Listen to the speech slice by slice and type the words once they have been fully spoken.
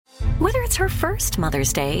Whether it's her first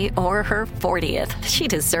Mother's Day or her 40th, she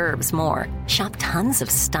deserves more. Shop tons of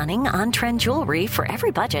stunning on-trend jewelry for every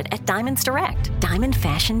budget at Diamonds Direct. Diamond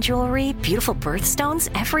fashion jewelry, beautiful birthstones,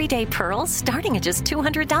 everyday pearls starting at just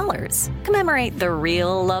 $200. Commemorate the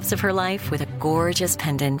real loves of her life with a gorgeous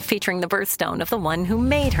pendant featuring the birthstone of the one who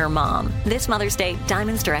made her mom. This Mother's Day,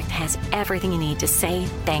 Diamonds Direct has everything you need to say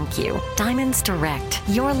thank you. Diamonds Direct.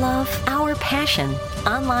 Your love, our passion.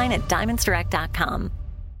 Online at diamondsdirect.com.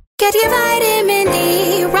 Get your vitamin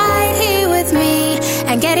D right here with me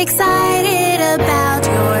and get excited about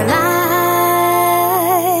your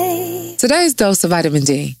life. Today's dose of vitamin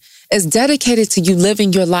D is dedicated to you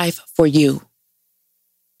living your life for you.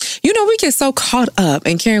 You know, we get so caught up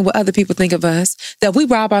in caring what other people think of us that we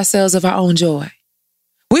rob ourselves of our own joy.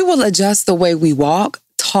 We will adjust the way we walk,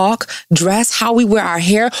 talk, dress, how we wear our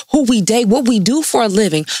hair, who we date, what we do for a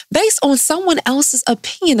living based on someone else's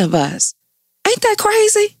opinion of us. Ain't that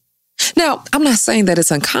crazy? Now, I'm not saying that it's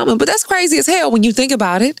uncommon, but that's crazy as hell when you think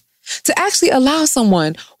about it. To actually allow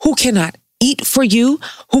someone who cannot eat for you,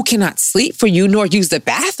 who cannot sleep for you, nor use the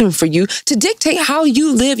bathroom for you, to dictate how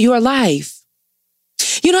you live your life.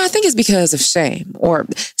 You know, I think it's because of shame or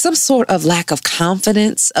some sort of lack of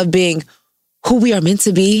confidence of being who we are meant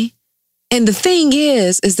to be. And the thing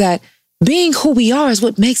is that being who we are is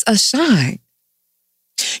what makes us shine.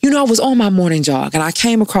 You know, I was on my morning jog and I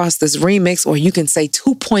came across this remix, or you can say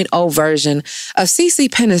 2.0 version of CeCe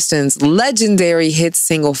Peniston's legendary hit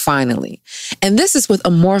single, Finally. And this is with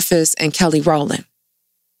Amorphous and Kelly Rowland.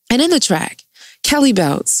 And in the track, Kelly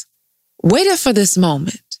belts, "Waited for this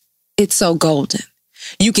moment. It's so golden.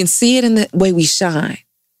 You can see it in the way we shine.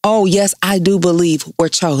 Oh, yes, I do believe we're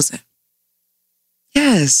chosen."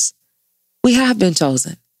 Yes, we have been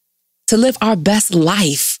chosen to live our best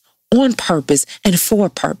life on purpose and for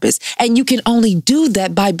purpose. And you can only do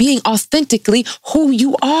that by being authentically who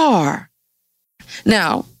you are.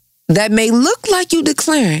 Now, that may look like you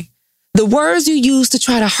declaring, the words you use to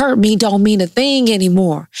try to hurt me don't mean a thing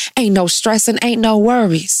anymore. Ain't no stress and ain't no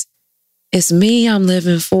worries. It's me I'm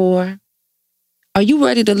living for. Are you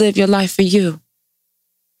ready to live your life for you?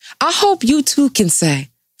 I hope you too can say,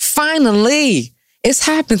 finally, it's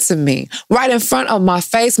happened to me. Right in front of my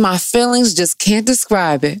face, my feelings just can't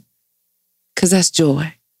describe it. Because that's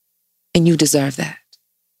joy, and you deserve that.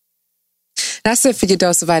 That's it for your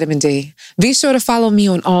dose of vitamin D. Be sure to follow me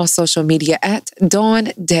on all social media at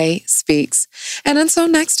Dawn Day Speaks. And until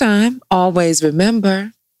next time, always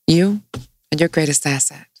remember, you are your greatest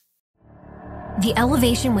asset. The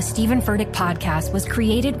Elevation with Stephen Furtick podcast was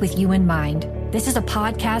created with you in mind. This is a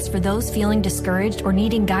podcast for those feeling discouraged or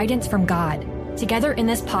needing guidance from God. Together in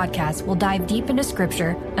this podcast, we'll dive deep into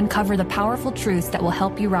scripture, uncover the powerful truths that will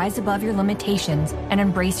help you rise above your limitations and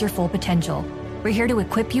embrace your full potential. We're here to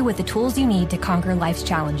equip you with the tools you need to conquer life's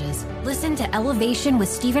challenges. Listen to Elevation with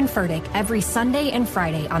Stephen Furtick every Sunday and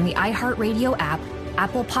Friday on the iHeartRadio app,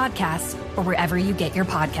 Apple Podcasts, or wherever you get your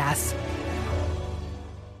podcasts.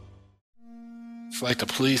 It's like the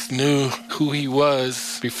police knew who he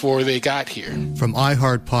was before they got here. From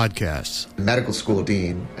iHeart Podcasts. The medical school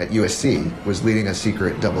dean at USC was leading a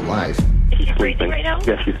secret double life. Is she breathing right now?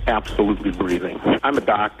 Yes, she's absolutely breathing. I'm a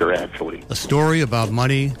doctor, actually. A story about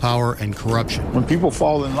money, power, and corruption. When people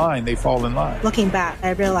fall in line, they fall in line. Looking back, I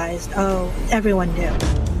realized, everyone knew.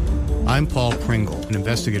 I'm Paul Pringle, an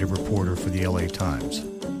investigative reporter for the LA Times.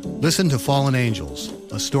 Listen to Fallen Angels,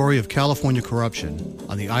 a story of California corruption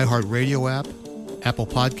on the iHeartRadio app, Apple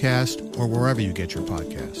Podcast, or wherever you get your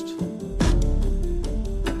podcasts.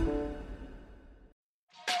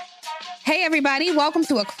 Hey, everybody. Welcome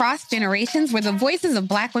to Across Generations, where the voices of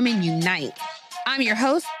Black women unite. I'm your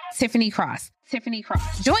host, Tiffany Cross.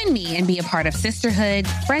 Join me and be a part of sisterhood,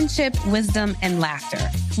 friendship, wisdom, and laughter.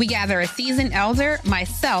 We gather a seasoned elder,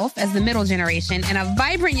 myself as the middle generation, and a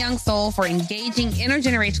vibrant young soul for engaging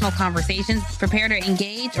intergenerational conversations. Prepare to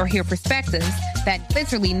engage or hear perspectives that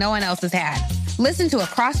literally no one else has had. Listen to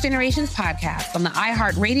Across Generations podcast on the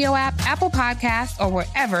iHeartRadio app, Apple Podcasts, or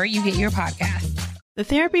wherever you get your podcasts. The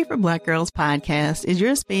Therapy for Black Girls podcast is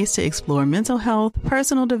your space to explore mental health,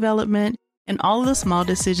 personal development, and all of the small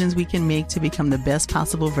decisions we can make to become the best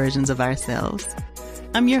possible versions of ourselves.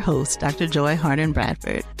 I'm your host, Dr. Joy Harden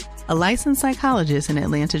Bradford, a licensed psychologist in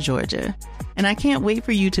Atlanta, Georgia, and I can't wait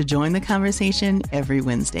for you to join the conversation every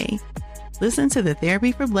Wednesday. Listen to the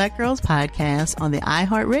Therapy for Black Girls podcast on the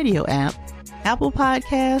iHeartRadio app, Apple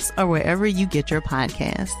Podcasts, or wherever you get your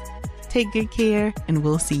podcasts. Take good care, and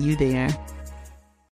we'll see you there.